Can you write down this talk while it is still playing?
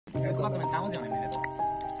그만큼은 장어지 않네.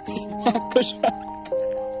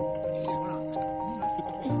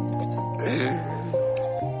 Yeah.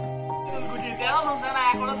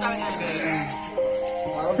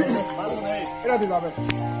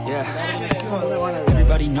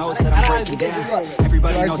 Everybody knows that I'm breaking down.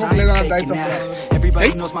 Everybody knows I ain't faking now.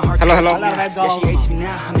 Everybody knows my heart's hello. Yeah, she hates me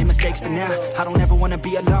now. I made mistakes, but now I don't ever wanna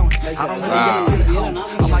be alone. I don't really ever feel at home.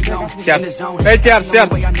 On my own, in the zone. Hey, cheers, That's the only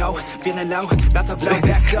cheers. way I know. Feeling low, about to blow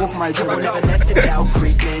back up. I won't ever let the doubt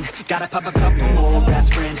creep in. Gotta pop a couple more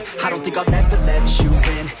aspirin. I don't think I'll ever let you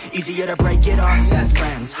in. Easier to break it off best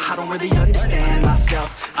friends. I don't really understand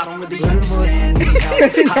myself. I don't really understand me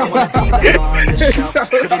help. I don't wanna be the on the show.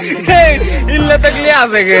 Couldn't even Il le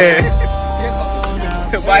tagliate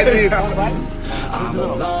che vai dritto. I'm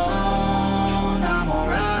alone, I'm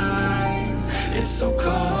alright. It's so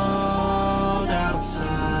cold outside.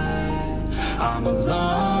 I'm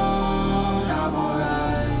alone, I'm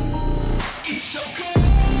alright. It's so cold.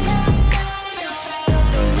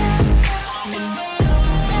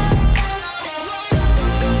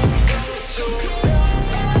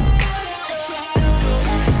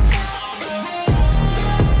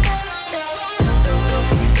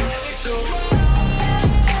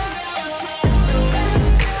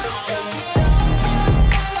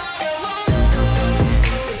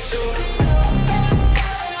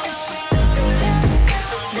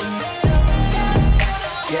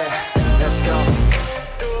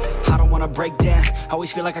 Break down,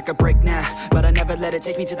 always feel like I could break now, but I never let it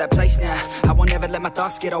take me to that place now. I won't ever let my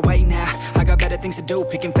thoughts get away now. I got better things to do,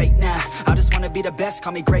 picking fate now. I just wanna be the best,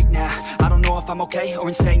 call me great now. I don't know if I'm okay or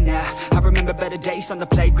insane now. I remember better days on the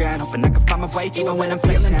playground, hoping I can find my way to even when I'm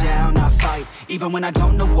feeling down. I fight, even when I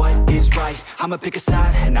don't know what is right. I'ma pick a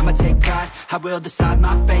side, and I'ma take pride. I will decide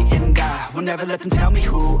my fate, and I will never let them tell me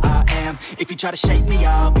who I am. If you try to shape me,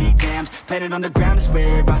 I'll be damned. Planet on the ground is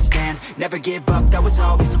where I stand. Never give up, that was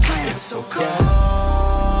always the plan. It's so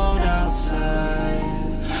cold outside.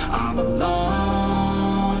 I'm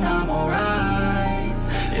alone, I'm alright.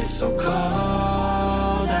 It's so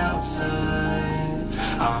cold outside.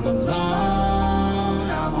 I'm alone,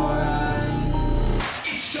 I'm alright.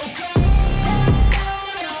 It's so cold.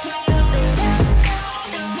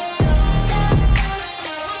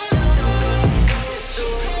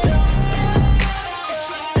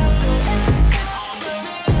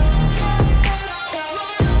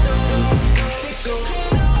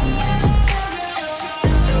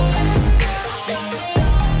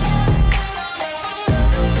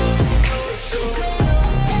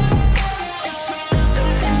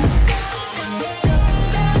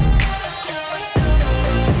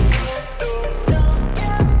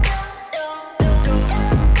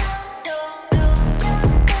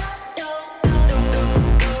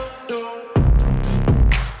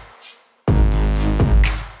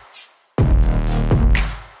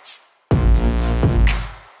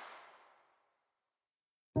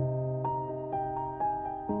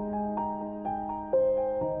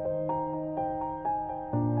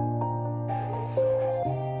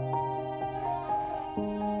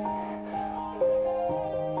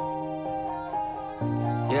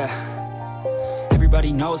 Yeah.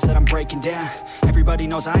 Everybody knows that I'm breaking down. Everybody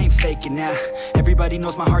knows I ain't faking now. Everybody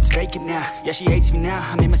knows my heart's vacant now. Yeah, she hates me now.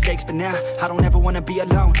 I made mistakes, but now I don't ever wanna be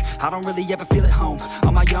alone. I don't really ever feel at home.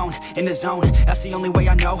 On my own, in the zone. That's the only way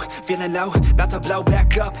I know. Feeling low, about to blow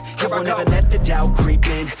back up. I won't ever let the doubt creep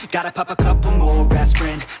in. Gotta pop a couple more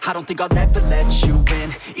aspirin. I don't think I'll ever let you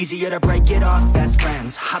in. Easier to break it off best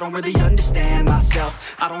friends. I don't really understand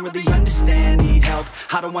myself. I don't really understand, need help.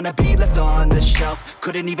 I don't wanna be left on the shelf.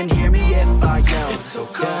 Couldn't even hear me if I yelled. It's so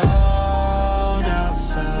cold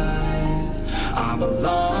outside. I'm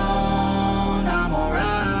alone, I'm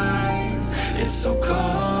alright. It's so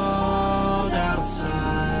cold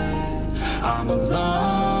outside. I'm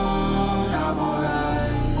alone, I'm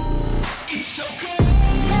alright. It's so cold.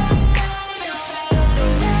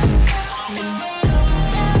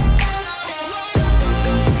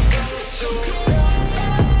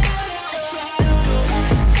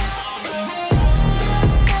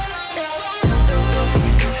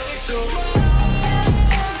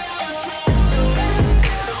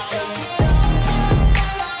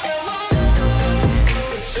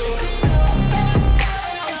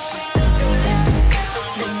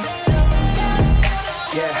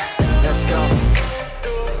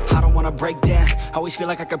 Break down, always feel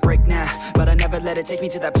like I could break now, but I never let it take me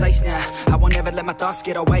to that place now. I won't ever let my thoughts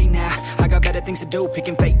get away now. I got better better things to do,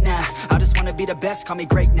 picking fate now. I just wanna be the best, call me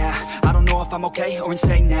great now. I don't know if I'm okay or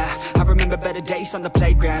insane now. I remember better days on the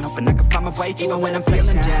playground, hoping I can find my way. Even when I'm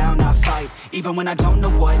feeling down, I fight. Even when I don't know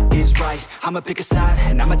what is right, I'ma pick a side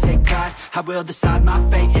and I'ma take pride. I will decide my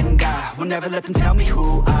fate and I will never let them tell me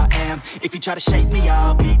who I am. If you try to shake me,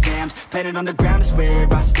 I'll be damned. Planet on the ground is where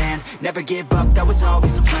I stand. Never give up, that was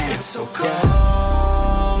always the plan. It's so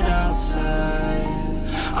cold outside,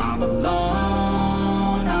 I'm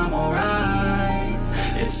alone, I'm alright.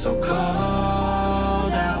 It's so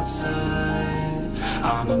cold outside,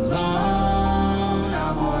 I'm alone.